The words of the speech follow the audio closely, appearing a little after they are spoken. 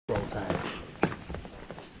sometime.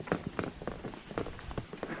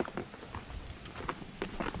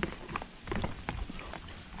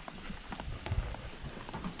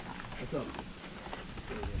 What's up?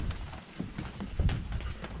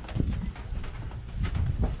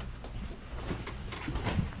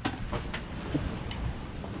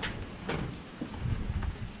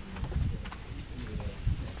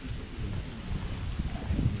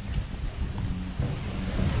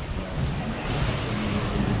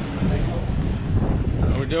 So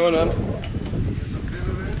how we doing, man? Get some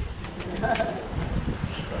dinner in?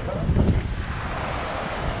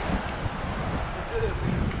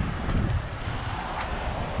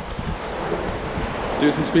 Let's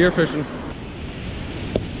do some spear fishing.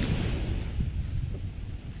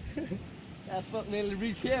 That fuck nearly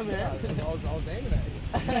reached here, man. I was aiming at you.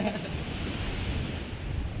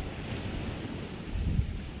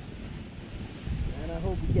 And I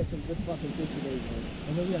hope we get some good fucking fish today, man.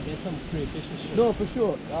 And then, yeah, get some great fish for sure. No, for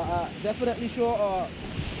sure. Definitely sure.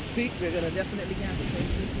 Pete, we're gonna definitely have a fish.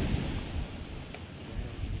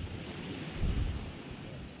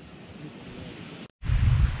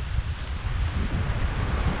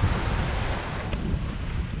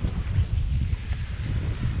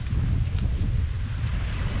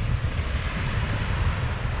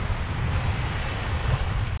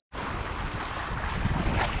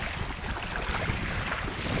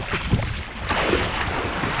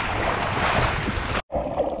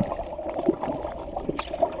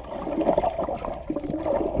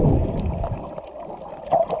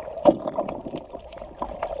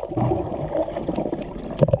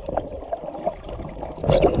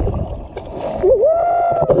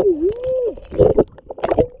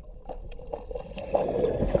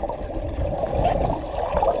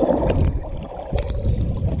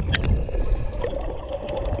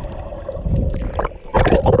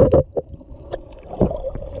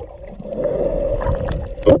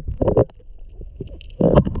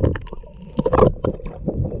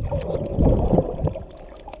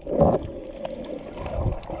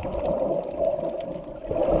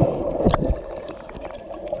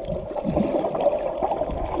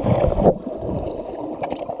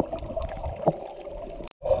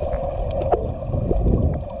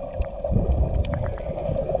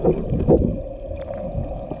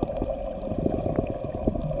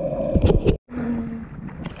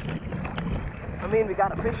 I mean, we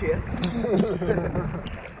got a fish here.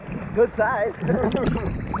 Good size.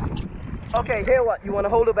 Okay, here what? You want to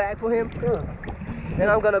hold the bag for him? Sure. Then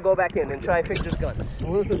I'm gonna go back in and try and fix this gun.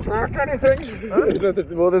 Will this attract anything? Huh?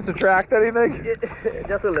 Will this attract anything?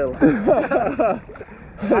 Just a little.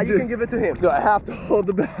 You can give it to him. Do I have to hold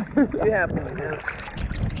the bag? You have to.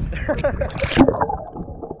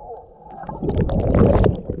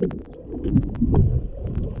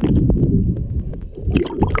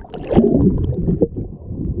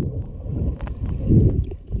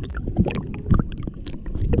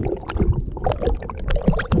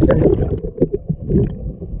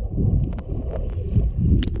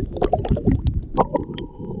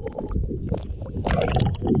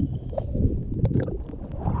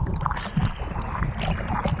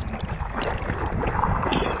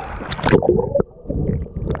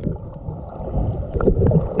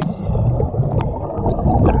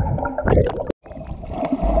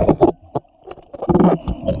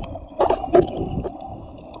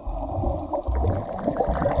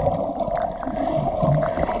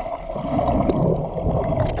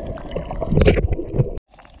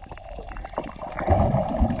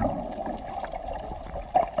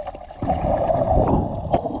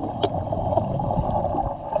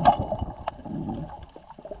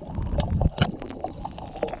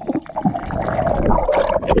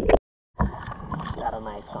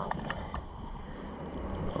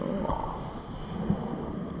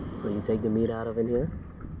 So you take the meat out of in here,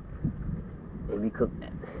 and we cook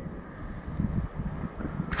that.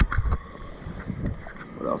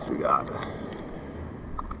 What else we got?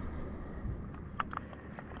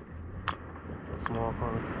 Some small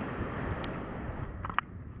ponds.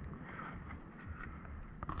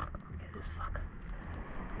 Look at this fucker.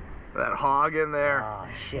 That hog in there. Oh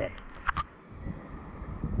shit.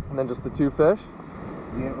 And then just the two fish?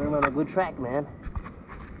 We're on a good track, man.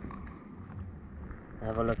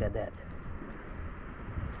 Have a look at that.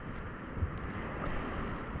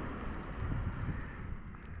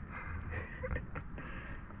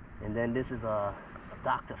 And then this is a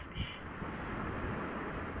doctor fish.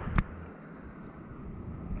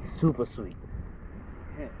 Super sweet.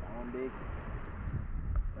 Yeah, that one big.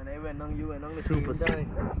 When they went on you and on the Super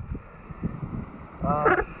team, sweet.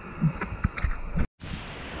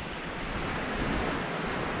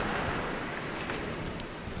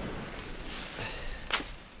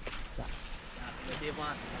 That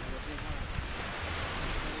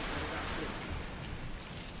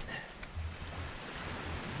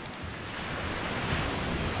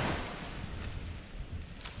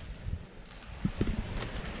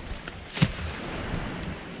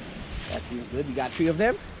seems good. You got 3 of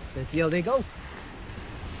them? Let's see how they go.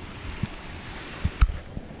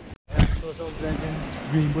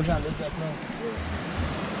 Green bush and this up now.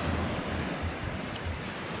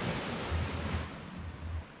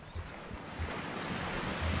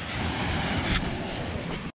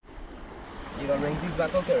 You gonna ring these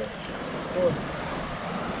back out there? Of course.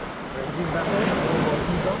 Ring these back out?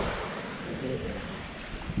 Okay.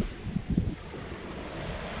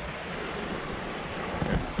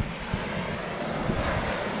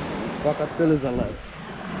 This fucker still is alive.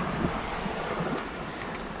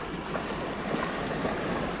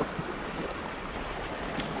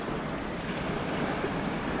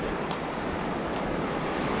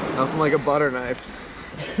 Nothing like a butter knife.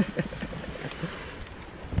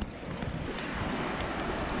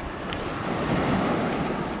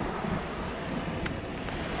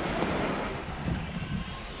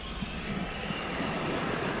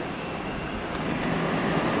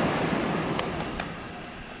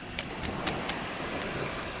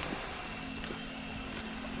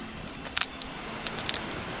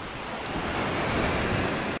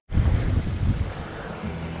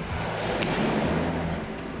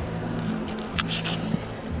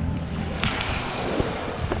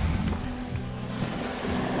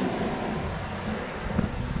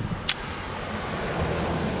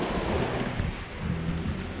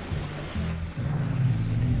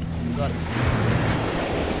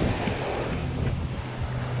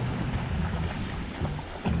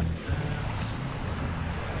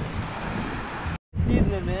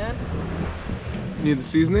 Seasoning, man. You need the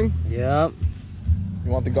seasoning? Yep.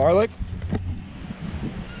 You want the garlic?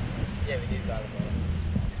 Yeah, we need garlic.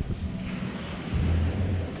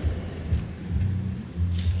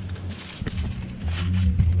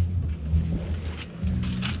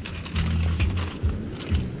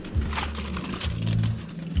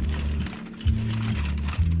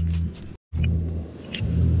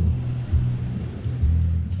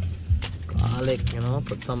 Garlic, you know,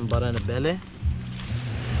 put some butter in the belly.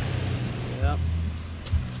 Yep.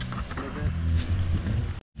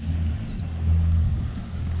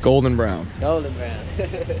 Golden brown. Golden brown.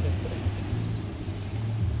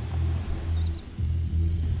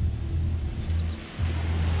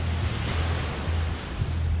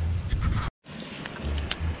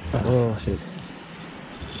 Oh shit.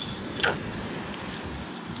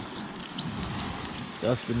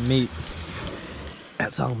 Just the meat.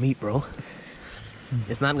 That's all meat, bro.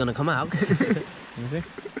 It's not gonna come out. Let me see.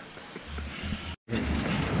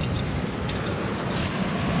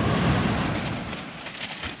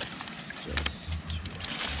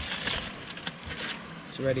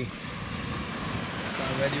 It's ready. It's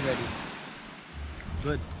already ready.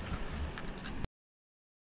 Good.